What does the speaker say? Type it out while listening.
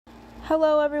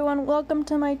Hello everyone, welcome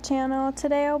to my channel.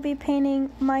 Today I'll be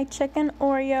painting my chicken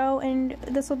Oreo, and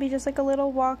this will be just like a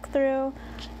little walkthrough.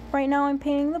 Right now I'm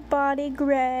painting the body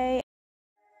gray.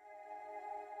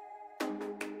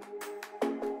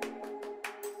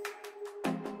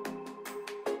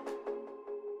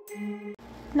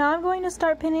 Now I'm going to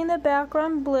start painting the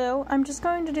background blue. I'm just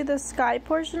going to do the sky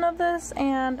portion of this,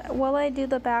 and while I do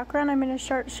the background, I'm going to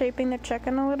start shaping the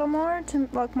chicken a little more to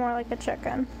look more like a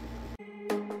chicken.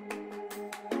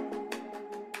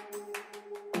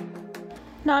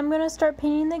 Now I'm going to start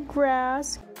painting the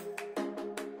grass.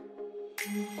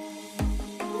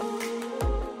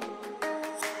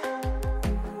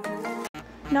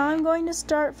 Now I'm going to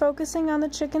start focusing on the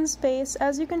chicken's face.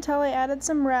 As you can tell, I added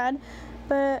some red,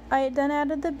 but I then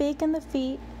added the beak and the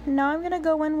feet. Now I'm going to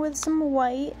go in with some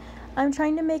white. I'm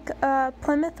trying to make a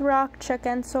Plymouth Rock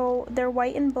chicken, so they're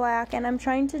white and black, and I'm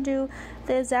trying to do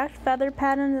the exact feather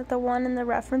pattern that the one in the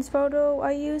reference photo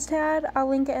I used had. I'll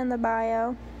link it in the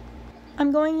bio.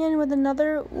 I'm going in with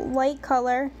another light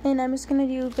color, and I'm just going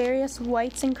to do various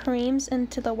whites and creams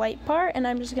into the white part, and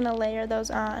I'm just going to layer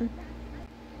those on.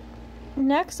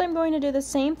 Next, I'm going to do the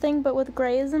same thing but with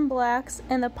grays and blacks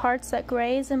and the parts that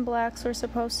grays and blacks were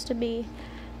supposed to be.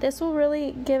 This will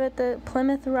really give it the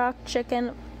Plymouth Rock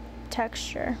chicken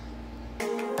texture.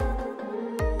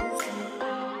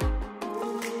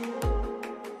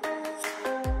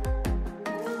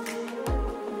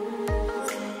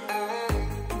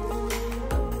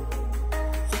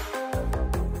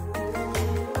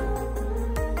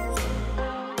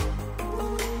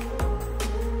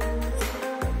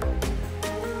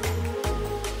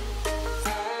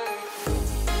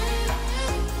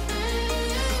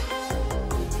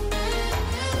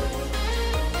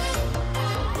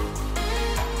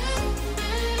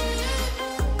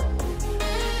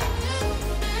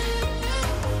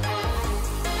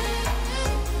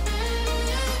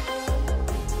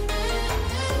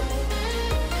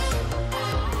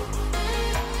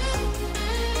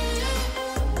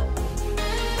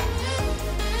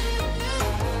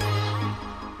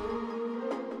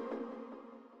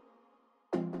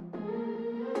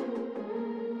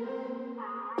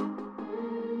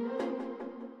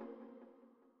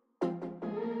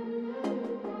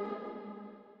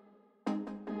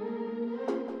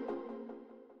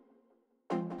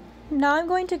 Now I'm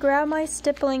going to grab my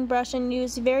stippling brush and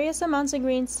use various amounts of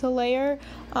greens to layer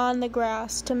on the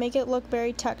grass to make it look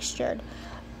very textured.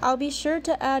 I'll be sure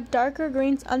to add darker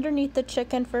greens underneath the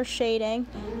chicken for shading.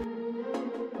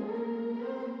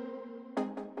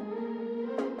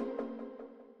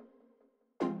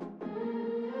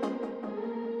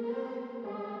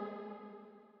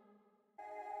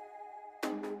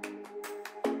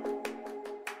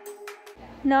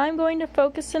 Now I'm going to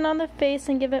focus in on the face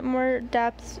and give it more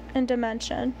depth and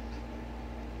dimension.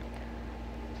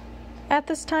 At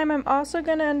this time, I'm also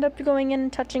going to end up going in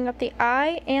and touching up the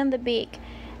eye and the beak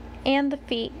and the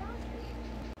feet.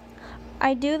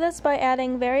 I do this by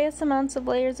adding various amounts of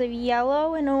layers of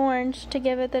yellow and orange to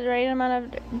give it the right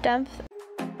amount of depth.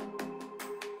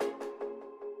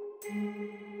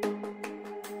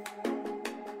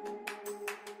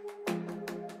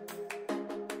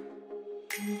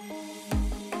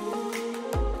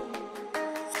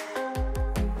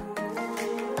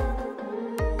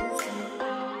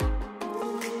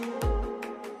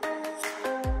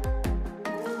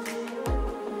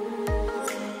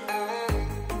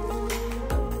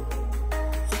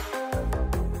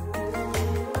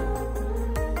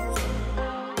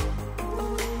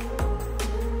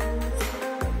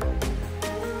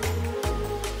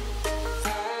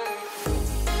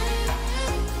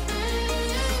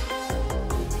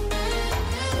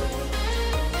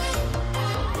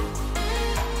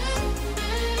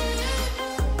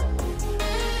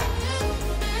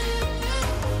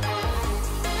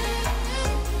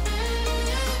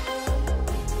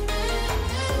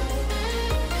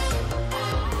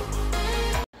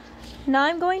 Now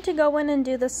I'm going to go in and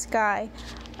do the sky.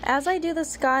 As I do the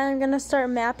sky, I'm going to start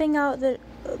mapping out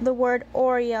the word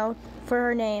Oreo for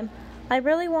her name. I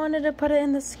really wanted to put it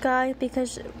in the sky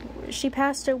because she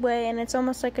passed away, and it's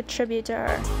almost like a tribute to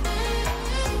her.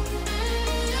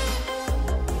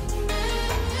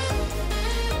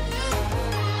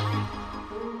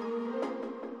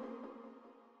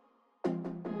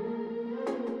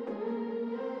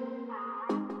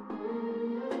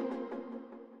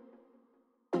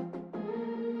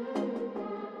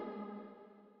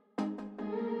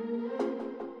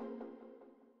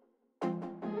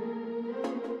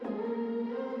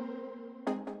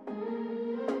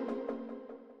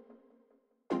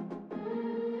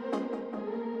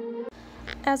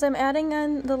 As I'm adding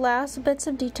in the last bits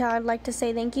of detail, I'd like to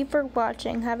say thank you for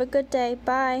watching. Have a good day.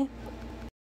 Bye.